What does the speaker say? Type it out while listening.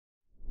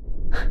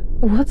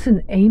What's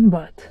an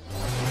aimbot?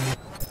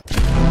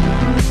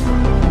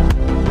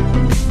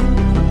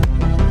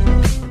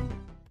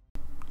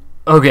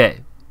 Okay,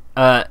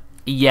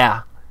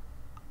 yeah,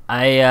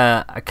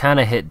 I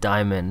kind of hit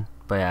diamond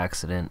by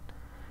accident.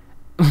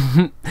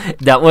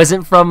 That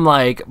wasn't from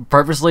like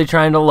purposely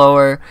trying to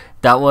lower.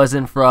 That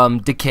wasn't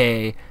from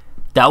decay.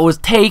 That was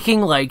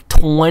taking like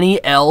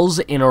 20 L's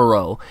in a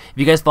row. If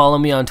you guys follow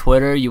me on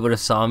Twitter, you would have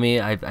saw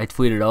me. I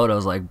tweeted out. I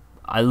was like,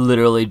 I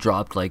literally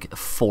dropped like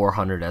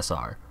 400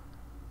 SR.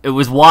 It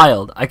was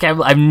wild.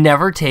 I've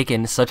never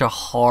taken such a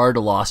hard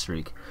loss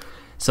streak.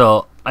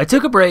 So I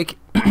took a break.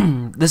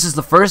 This is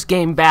the first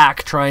game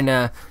back, trying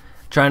to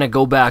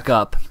go back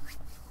up.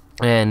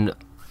 And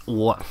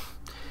what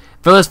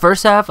for this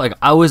first half, like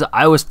I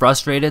was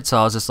frustrated. So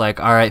I was just like,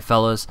 all right,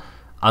 fellas,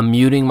 I'm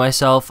muting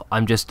myself.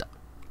 I'm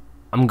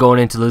going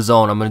into the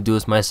zone. I'm gonna do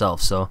this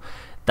myself. So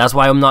that's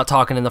why I'm not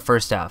talking in the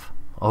first half.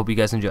 I hope you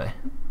guys enjoy.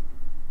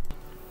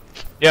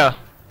 Yeah,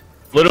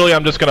 literally,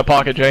 I'm just gonna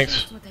pocket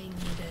Janks.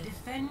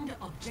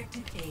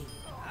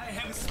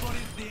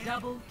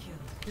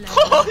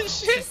 Oh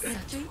shit!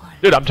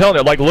 Dude, I'm telling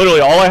you, like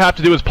literally, all I have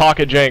to do is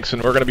pocket Janks,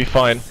 and we're gonna be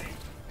fine.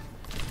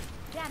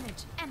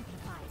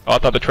 Oh, I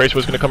thought the Tracer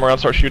was gonna come around and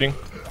start shooting.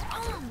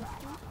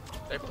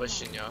 They're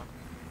pushing, yo.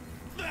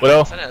 What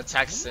else? I'm trying to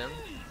attack Sim.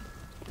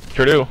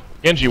 Sure do.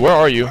 Genji, where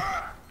are you?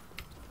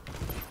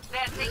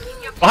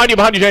 Behind you,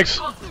 Janks!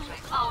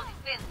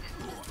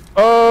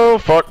 Oh,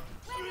 fuck.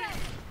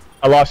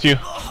 I lost you.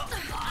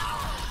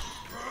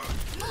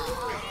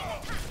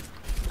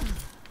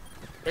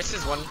 This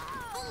is one.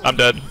 I'm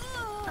dead.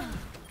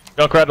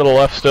 Junkrat to the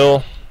left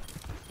still.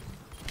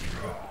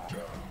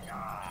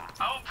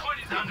 Our point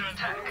is under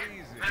attack.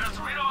 Let us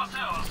rid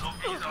ourselves of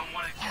these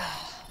unwanted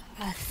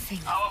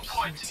guests. Our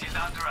point is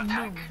under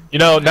attack. You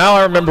know, now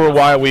I remember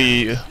why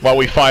we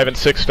 5 and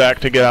 6 stack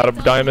to get out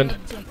of diamond.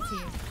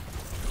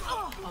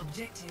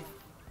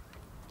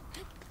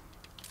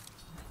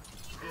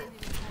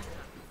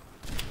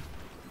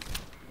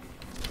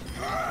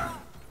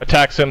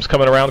 Attack Sim's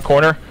coming around the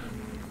corner.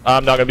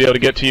 I'm not gonna be able to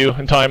get to you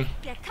in time.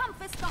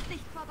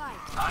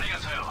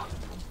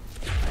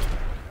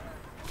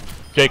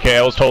 JK,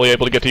 I was totally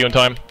able to get to you in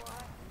time.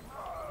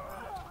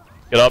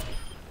 Get up.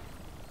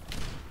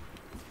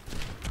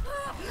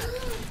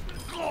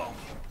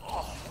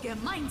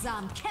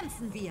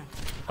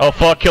 Oh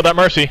fuck, kill that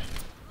Mercy.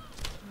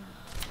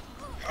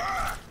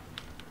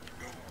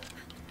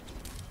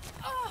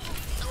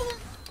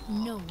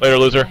 Later,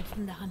 loser.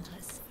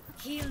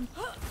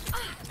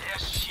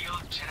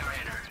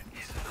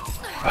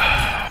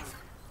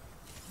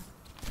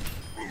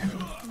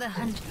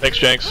 Thanks,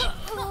 Janks.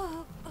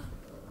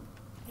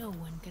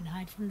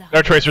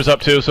 Our Tracer's up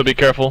too, so be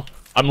careful.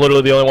 I'm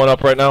literally the only one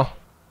up right now.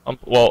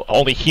 Well,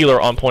 only healer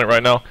on point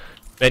right now.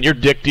 Man, you're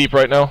dick deep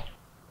right now.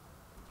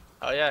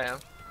 Oh yeah, I am.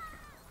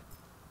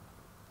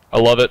 I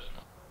love it.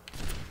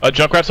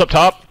 Junkrat's up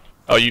top.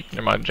 Oh,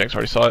 never mind. Janks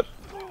already saw it.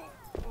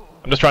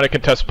 I'm just trying to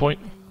contest point.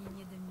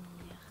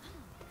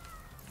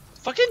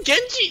 Fucking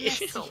Genji!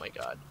 Oh my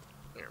god.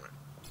 Never mind.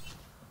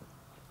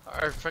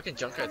 Our fucking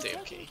Junkrat's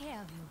AFK.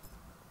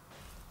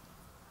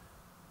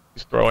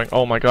 He's throwing.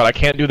 Oh my god, I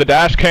can't do the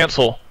dash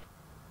cancel.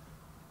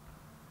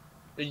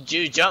 Did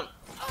you jump?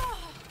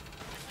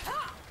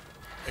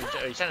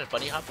 Are you trying to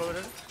bunny hop over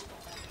there?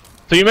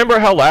 So you remember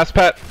how last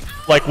pat,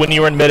 like when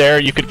you were in midair,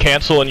 you could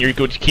cancel and you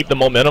could keep the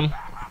momentum?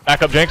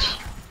 Back up, Janks.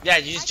 Yeah,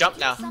 you just jump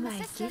now.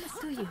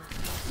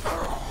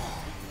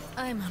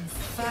 I'm on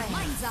fire.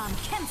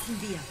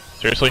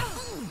 Seriously?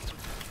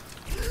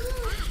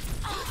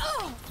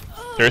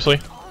 Seriously?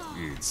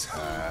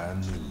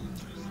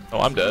 Oh,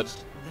 I'm dead.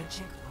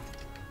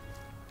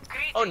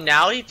 Oh,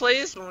 now he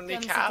plays when they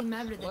cap?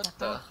 What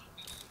the?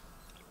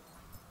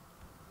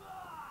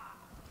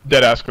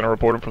 Deadass gonna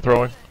report him for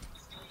throwing.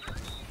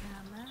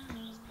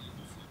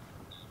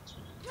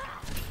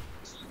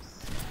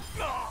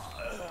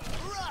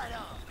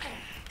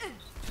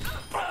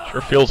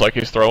 Sure feels like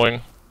he's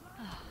throwing.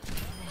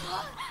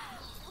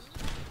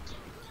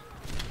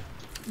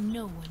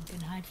 No one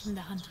can hide from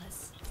the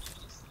hunters.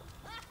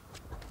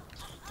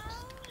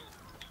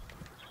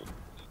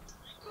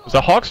 Is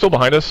that Hawk still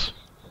behind us?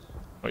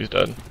 Oh, he's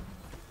dead.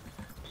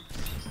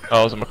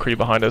 Oh, there's a McCree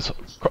behind us.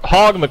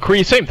 Hog,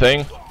 McCree, same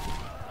thing.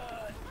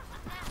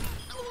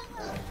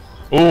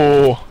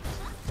 Ooh.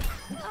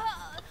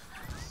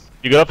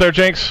 You get up there,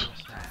 Janks?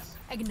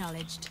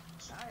 Acknowledged.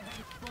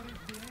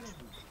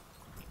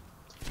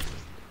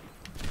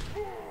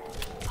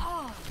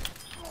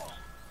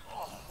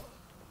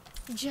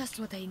 Just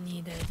what I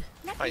needed.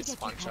 Fight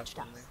spawn trap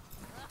on me.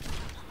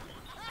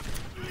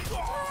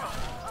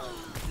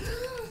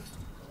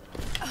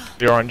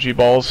 The RNG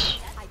balls.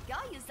 I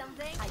got you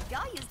something. I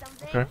got you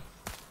something. Okay.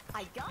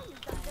 I got you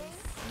something.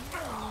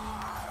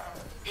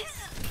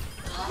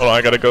 Hold on,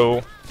 I gotta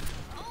go.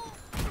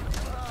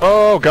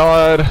 Oh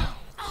god.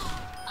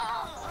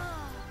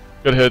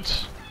 Good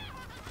hits.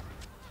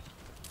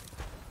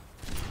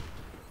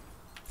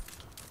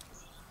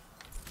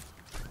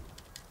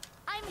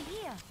 I'm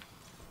here.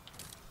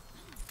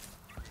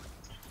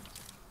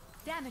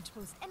 Damage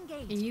boost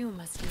engaged. You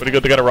must. Pretty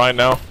good to get a Ryan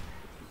now.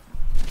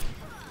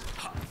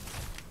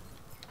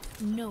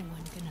 No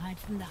one can hide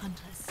from the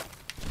Huntress.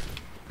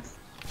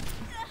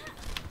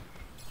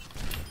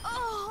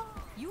 Oh,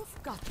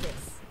 you've got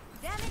this.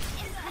 Damage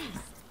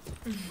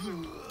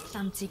increased.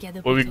 Come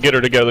together. Well, we can get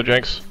her together,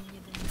 Janks.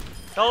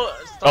 No,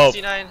 Oh. stop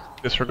C9.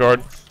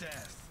 Disregard.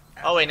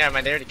 Oh wait, never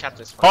mind. They already capped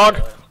this.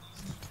 Hog!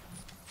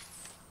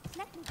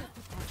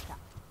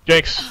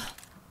 Janks.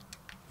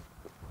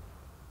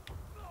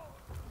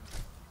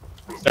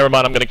 Never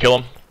mind, I'm gonna kill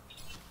him.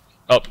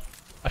 Oh,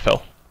 I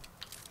fell.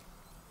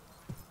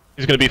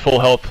 He's gonna be full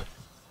health.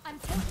 I'm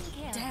taking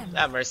care. Damn.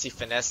 That Mercy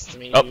finessed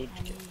me, Oh. dude.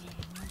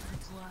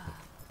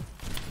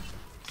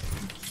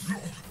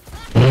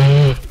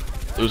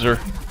 Loser.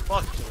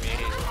 Fuck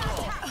me.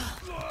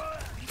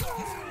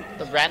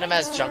 The random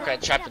ass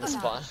Junkrat trapped in the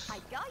spawn. I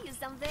got you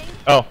something.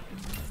 Oh.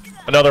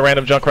 Another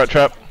random Junkrat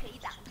trap.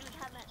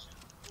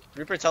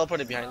 Reaper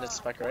teleported behind this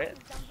spec, right?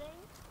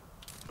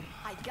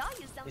 I got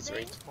you something. He's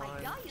right.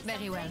 I got you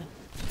Very well.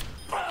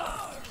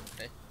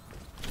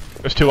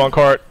 There's two on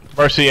cart.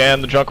 Mercy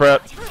and the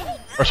Junkrat.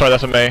 Or sorry,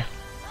 that's a May.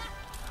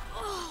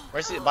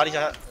 Mercy, body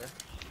shot.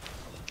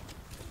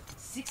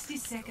 60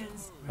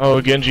 seconds.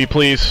 Oh, Genji,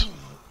 please.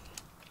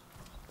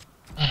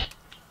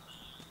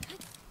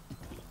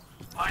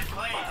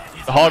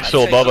 The Hog's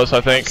still above us,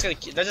 I think.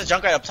 There's a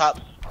Junkrat up top.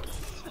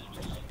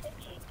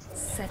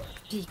 Set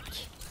peak,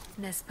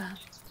 n'est-ce pas?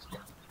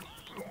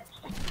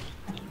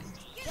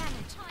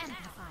 Damage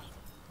amplified.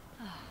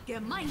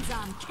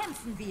 Gemeinsam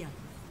kämpfen wir.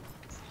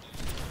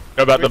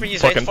 They're about to Reaper,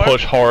 use fucking H4?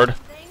 push hard.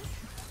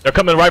 They're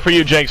coming right for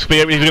you, Janks.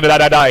 He's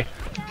gonna die.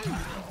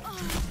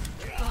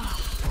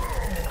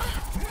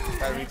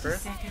 That Reaper.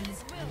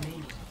 Seconds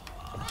remaining.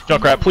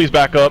 Junkrat, please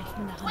back up.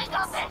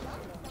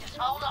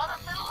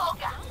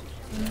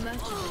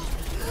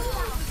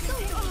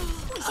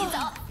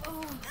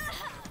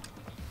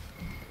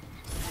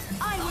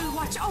 I will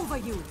watch over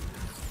you.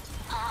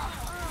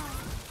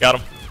 Got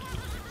him.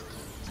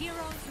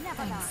 Heroes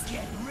never die.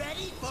 Get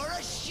ready for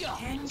a shot.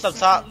 It's up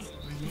top.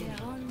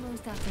 We're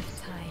almost out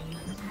of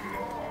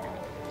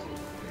time.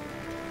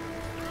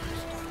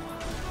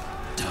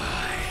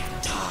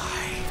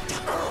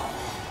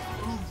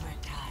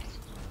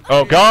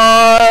 Oh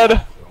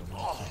God!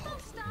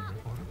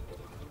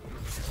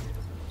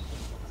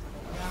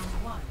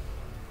 Round one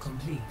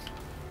complete.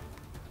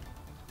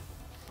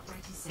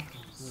 30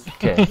 seconds.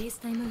 Okay. This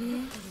time of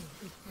year,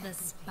 the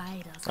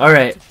spiders. All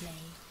right. want to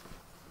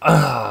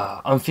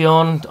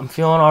play. I'm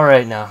feeling all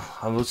right now.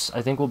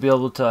 I think we'll be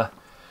able to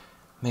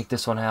make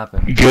this one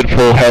happen. Get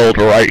full held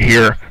right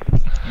here.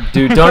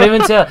 Dude, don't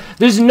even tell.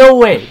 There's no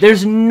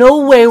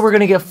way we're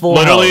gonna get full.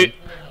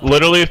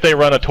 Literally, if they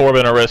run a Torb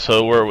and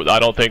Orisa, I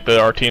don't think that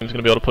our team's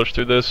gonna be able to push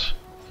through this.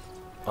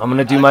 I'm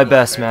gonna do my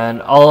best,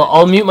 man.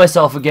 I'll mute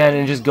myself again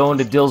and just go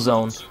into Dill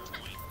Zone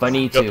if I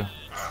need to.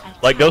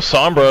 Like, go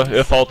Sombra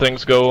if all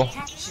things go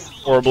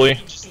horribly.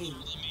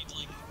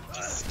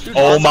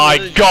 Oh my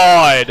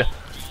God!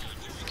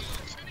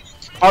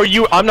 Are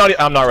you? I'm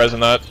not resin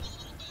that.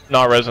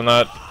 Not resin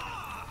that.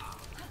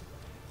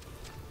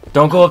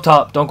 Don't go up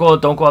top. Don't go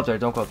up there.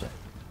 Don't go up there.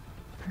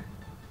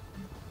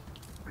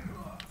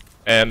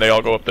 And they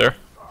all go up there.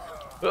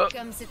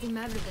 Comme cet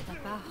immeuble de ta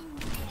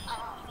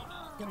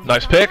part.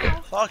 Nice pick.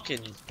 Fucking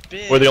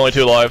bitch. We're the only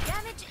two alive.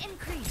 Damage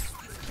increased.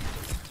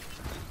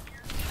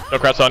 No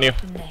crats on you.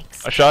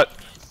 Next. I shot.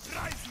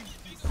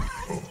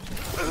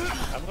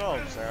 I'm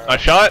going, Sarah. I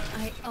shot.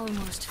 I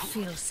almost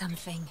feel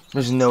something.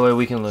 There's no way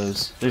we can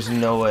lose. There's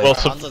no way. Well,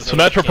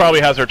 Symmetra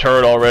probably has her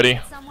turret already.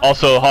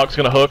 Also, Hawk's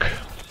gonna hook.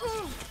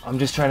 I'm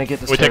just trying to get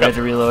this. We turret. take I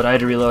had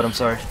to reload. I'm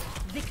sorry.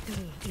 Victory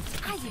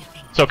is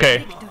everything. It's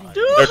okay.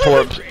 They're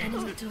Torbs.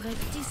 Enemy turret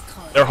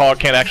destroyed. Their Hawk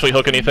can't actually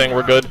hook anything.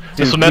 We're good.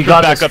 The Dude, we Symmetra's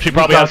got back this. up. She We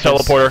probably got has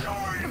this.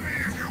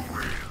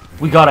 teleporter.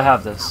 We gotta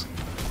have this.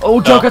 Oh,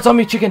 Junkrat's on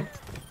me, chicken.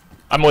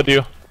 I'm with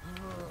you.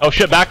 Oh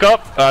shit, back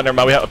up. Never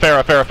mind. We have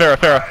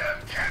Farah.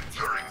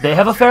 They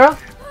have a Pharah?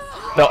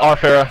 No, our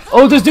Farah.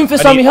 Oh, there's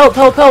Doomfist on me. Help!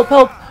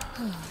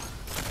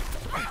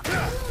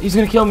 He's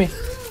gonna kill me.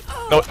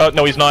 No,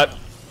 no, he's not.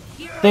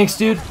 Thanks,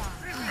 dude.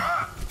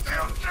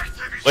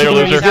 Later, Chicken,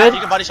 are you loser. good? You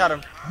can body shot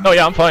him. No,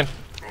 yeah, I'm fine.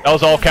 That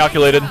was all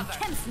calculated.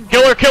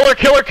 Kill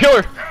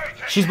her!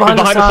 She's behind,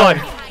 behind the the sign.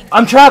 sign.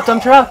 I'm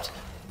trapped.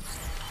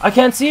 I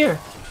can't see her.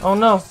 Oh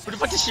no. Who the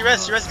fuck did she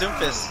res? She res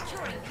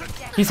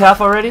Doomfist. He's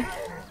half already.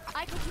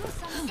 I could use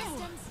some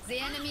assistance. The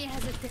enemy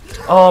has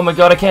a Oh my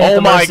god, I can't hit Oh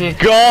the my Mercy.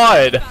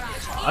 God!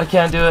 I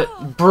can't do it.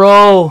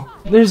 Bro,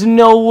 there's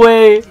no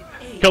way.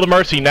 Kill the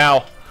Mercy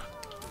now.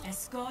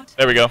 Escort.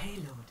 There we go. Payload.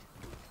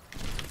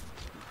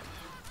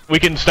 We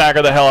can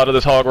stagger the hell out of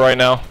this hog right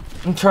now.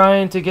 I'm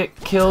trying to get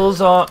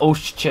kills on. Oh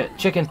shit,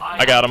 chicken.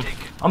 I got him.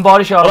 I'm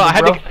body shot Oh,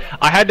 him, bro.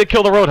 I had to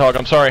kill the Roadhog.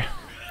 I'm sorry.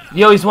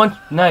 Yo, he's one.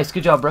 Nice,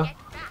 good job, bro.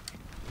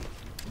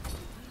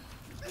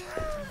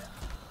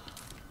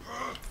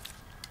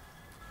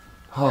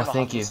 Oh,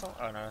 thank you.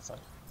 Oh no, that's not.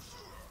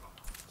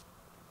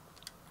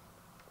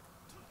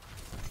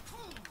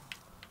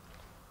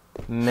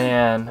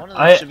 Man, One of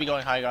them should be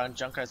going high ground.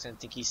 JanKz's gonna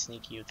think he's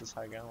sneaky with his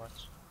high ground. Watch.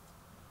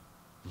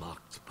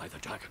 Marked by the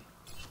dragon.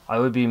 I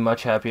would be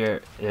much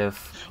happier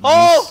if.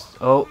 Oh!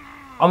 Oh,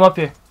 I'm up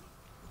here.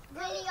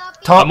 Really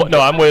up Tom,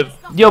 I'm with.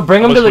 yo,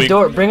 bring him I'm to the weak.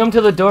 door. Bring him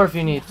to the door if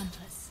you need.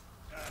 Huntress.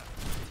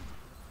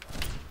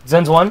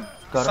 Zen's one.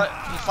 Got him.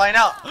 He's flying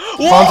out.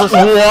 Fonzo's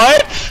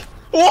What?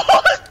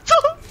 What?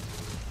 the-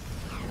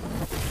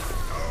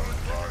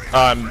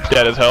 I'm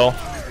dead as hell.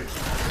 What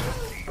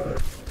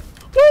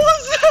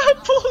was that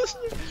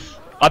bullshit?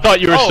 I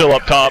thought you were Oh. still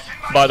up top,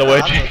 by the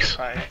way, I'm so Jinx.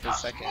 surprised for a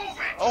second.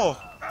 Oh.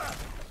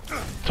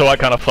 So I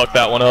kind of fucked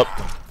that one up.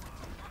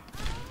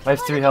 I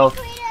have 3 health.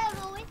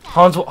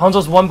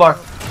 Hanzo's 1 bar.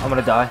 I'm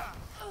gonna die.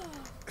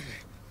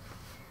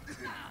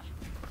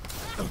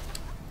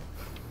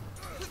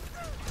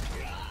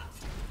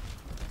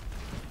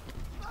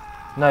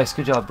 Nice,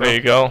 good job, bro. There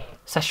you go.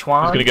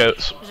 Szechuan. He's gonna get.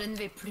 Je ne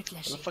vais plus te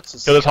lâcher. Who the fuck's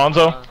this? Kill this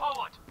Hanzo?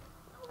 Forward.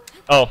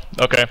 Oh,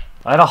 okay.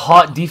 I had a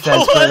hot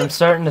defense, but What? it's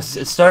starting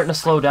to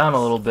slow down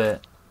a little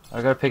bit.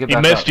 I gotta pick it He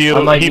back missed up.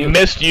 you. He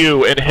missed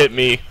you and hit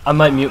me. I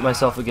might mute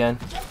myself again.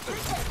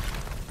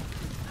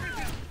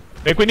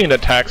 I think we need to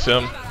tax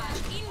him.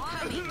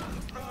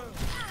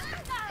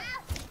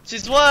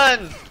 She's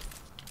won.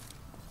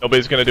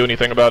 Nobody's gonna do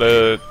anything about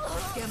it.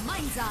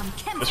 Gemeinsam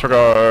kämpfen.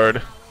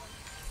 Disregard.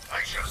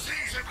 I shall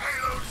seize the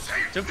payload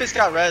safe. Doomfist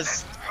got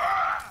res.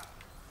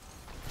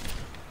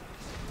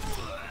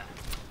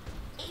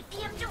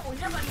 APM 좀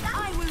올려볼까?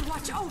 I will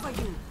watch over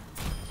you.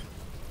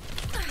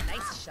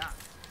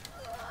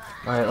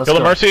 Alright, let's Kill the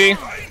go. Mercy.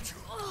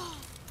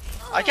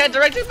 I can't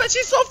direct it, but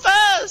she's so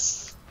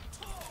fast.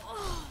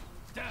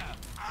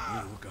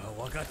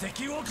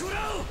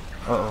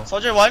 Uh-oh.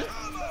 Soldier 1.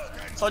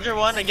 Soldier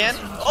 1 again.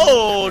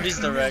 Oh, these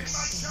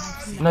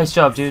directs. Nice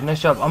job, dude.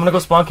 Nice job. I'm gonna go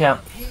spawn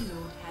camp.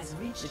 Payload has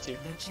reached Me too.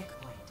 the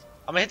checkpoint.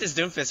 I'm gonna hit this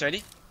Doomfist.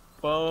 Ready?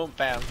 Boom,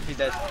 bam. He's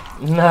dead.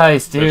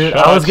 Nice, dude. Good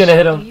I was shots. gonna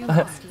hit You him.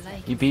 must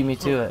like You beat me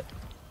to it.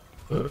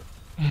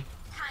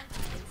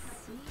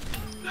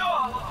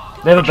 No.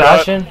 They have a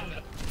Bastion?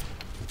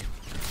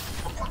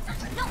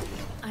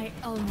 I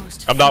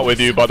almost I'm not with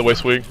you, by the way,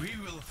 Swig.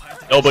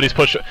 Nobody's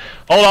pushing.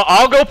 Hold on,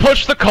 I'll go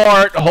push the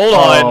cart. Hold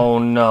on. Oh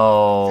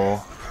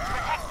no.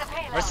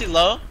 Mercy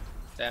low.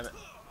 Damn it.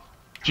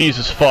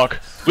 Jesus fuck.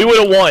 We would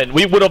have won.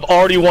 We would have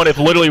already won if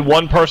literally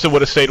one person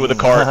would have stayed with the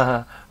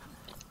cart.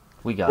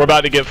 We got We're it.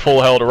 about to get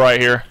full held right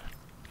here.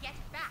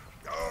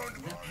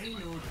 The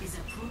payload is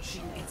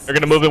approaching its They're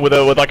gonna move in with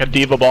like a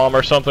diva bomb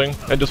or something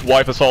and just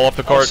wipe us all off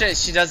the Oh cart. shit,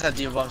 she does have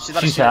Diva Bomb. She's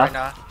about She's to shoot right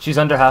half. now. She's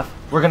under half.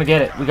 We're gonna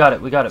get it. We got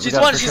it. We got it. She's we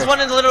got one. it for She's sure. one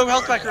in the little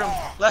health pack room.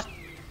 Left.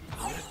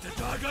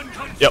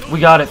 We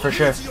got it for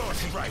sure.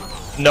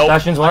 Nope.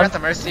 Bastion's I one. got the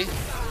Mercy.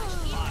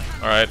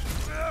 Alright.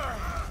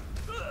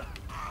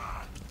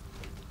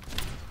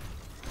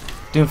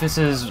 Doomfist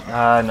is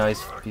no,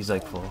 he's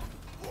like full.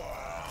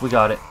 We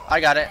got it.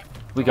 I got it.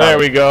 We got There it.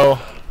 we go.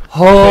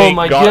 Oh Thank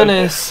my God.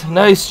 goodness.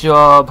 Nice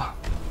job.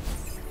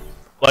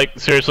 Like,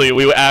 seriously,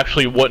 we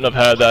actually wouldn't have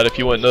had that if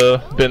you wouldn't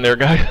have been there,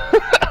 guy.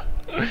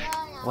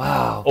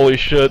 Wow. Holy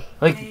shit.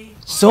 Like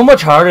so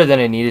much harder than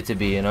it needed to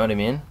be, you know what I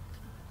mean?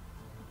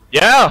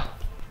 Yeah.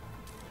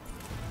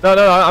 No,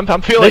 I'm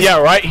feeling, This- yeah,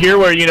 right here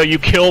where, you know, you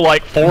kill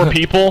like 4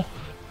 people.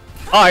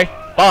 Bye.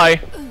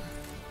 Bye.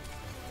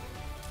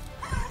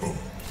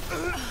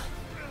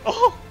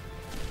 Oh.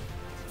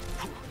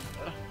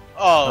 Oh.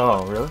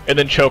 Oh, really? And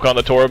then choke on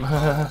the Torb.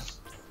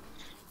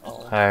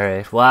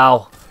 Alright.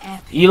 Wow.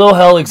 Elo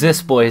hell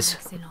exists, boys.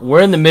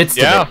 We're in the midst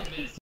of Yeah. it.